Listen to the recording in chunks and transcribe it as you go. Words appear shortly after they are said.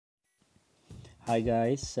Hi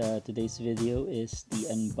guys, today's video is the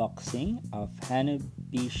unboxing of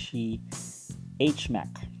Hanabishi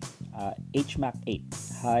HMAC-8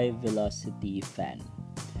 High Velocity Fan.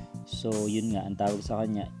 So yun nga, ang tawag sa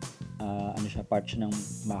kanya, part siya ng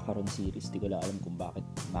macaron series. Di ko lang alam kung bakit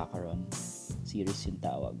macaron series yung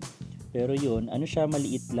tawag. Pero yun,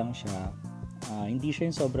 maliit lang siya. Hindi siya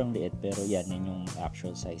yung sobrang liit, pero yan yung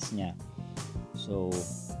actual size niya. So,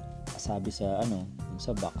 sabi sa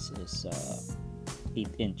box is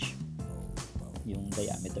 8-inch yung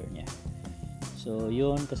diameter niya. So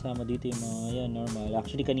yun, kasama dito yung mga yan, normal.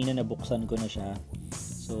 Actually kanina nabuksan ko na siya,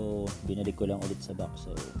 so binalik ko lang ulit sa box.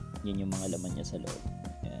 So yun yung mga laman niya sa loob.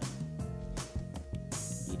 Yan.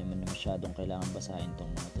 Hindi naman na masyadong kailangan basahin tong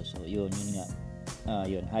mga to. So yun nga,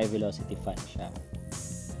 yun, high velocity fan siya.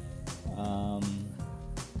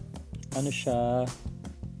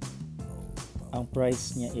 Ang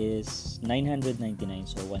price niya is 999,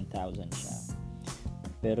 so 1,000 siya.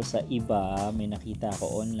 Pero sa iba, may nakita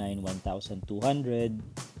ako online 1,200,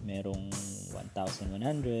 merong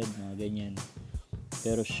 1,100, mga ganyan.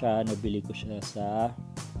 Pero nabili ko siya sa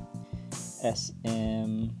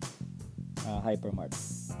SM Hypermart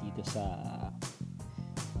dito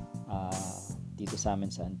sa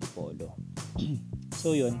amin sa Antipolo.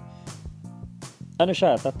 So yun,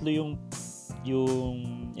 tatlo yung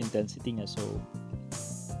intensity niya. So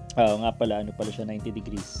nga pala, siya 90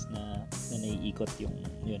 degrees na naiikot yung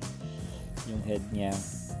head niya.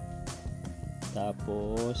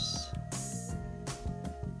 Tapos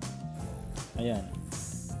ayan,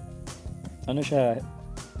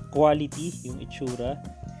 quality yung itsura,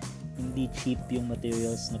 hindi cheap yung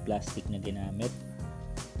materials na plastic na ginamit.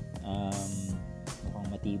 Mukhang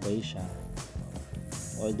matibay siya,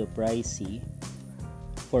 although pricey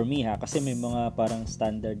for me kasi may mga parang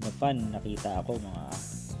standard na fan nakita ako, mga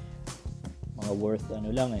worth lang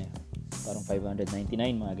parang 599,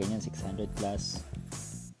 mga ganyan, 600 plus,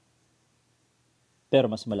 pero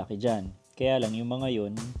mas malaki dyan. Kaya lang yung mga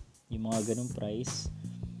ganung price,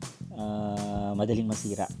 madaling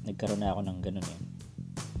masira. Nagkaroon na ako ng ganun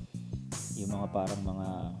yung mga parang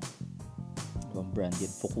mga brand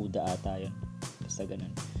yun, Fukuda ata yun, basta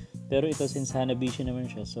ganun. Pero ito, since Hanabishi naman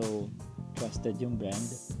siya, so trusted yung brand,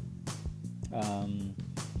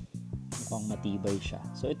 mukhang matibay siya.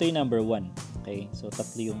 So ito yung number 1. Okay, so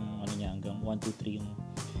tatlo yung niya, hanggang 1, 2, 3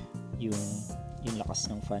 yung lakas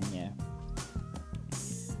ng fan niya.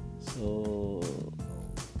 So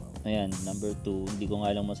ayan, number 2, hindi ko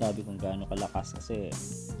nga lang masabi kung gaano kalakas kasi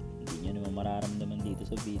hindi niyo naman mararamdaman dito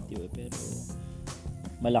sa video pero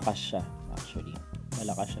malakas siya. Actually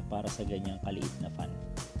malakas siya para sa ganyang kaliit na fan.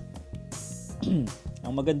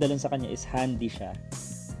 Ang maganda lang sa kanya is handy siya.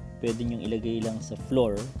 Pwede nyo ilagay lang sa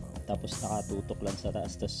floor, tapos nakatutok lang sa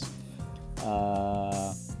taas, tapos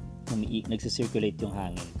nagsisirculate yung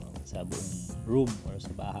hangin sa buong room or sa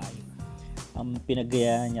bahay. Ang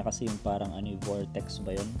pinagayahan niya kasi yung parang vortex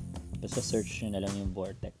ba yun? Basta search nyo na lang yung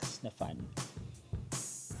vortex na fan.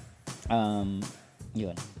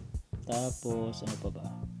 Yun. Tapos ano pa ba?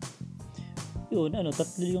 Yun,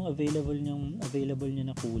 tatlo yung available niya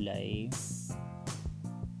na kulay.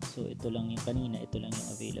 So ito lang yung kanina, ito lang yung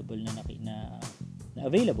available na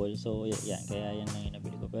available. So yan, kaya yan lang yung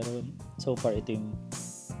nabili ko. Pero so far ito yung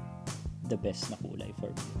the best na kulay for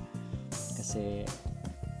me. Kasi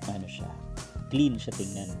siya, clean siya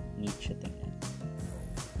tingnan, neat siya tingnan.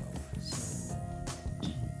 So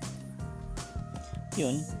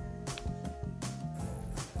yun.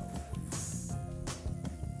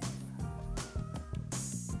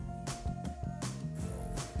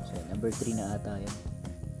 So number 3 na ata yan.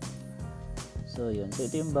 So yun, so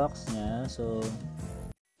ito yung box niya. So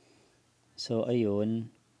ayun,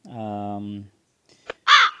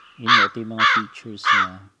 ito yung mga features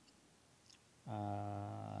niya.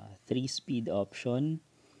 3-speed option,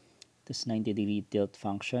 tapos 90-degree tilt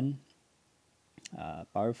function,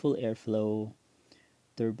 powerful airflow,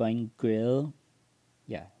 turbine grill,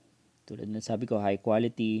 tulad na sabi ko, high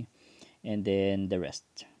quality, and then the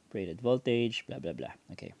rest, rated voltage, blah blah blah.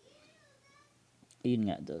 Okay, yun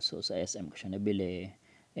nga do. So sa SM ko siya nabili.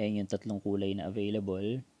 Ayan yung tatlong kulay na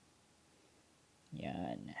available.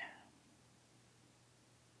 Yan.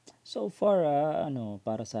 So far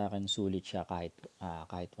para sa akin sulit siya kahit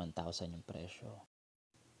 1,000 yung presyo.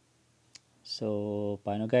 So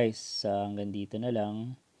paano guys, hanggang dito na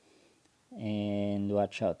lang, and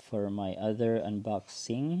watch out for my other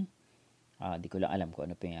unboxing. Di ko lang alam kung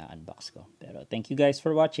ano pa yung unbox ko, pero thank you guys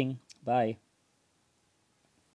for watching. Bye.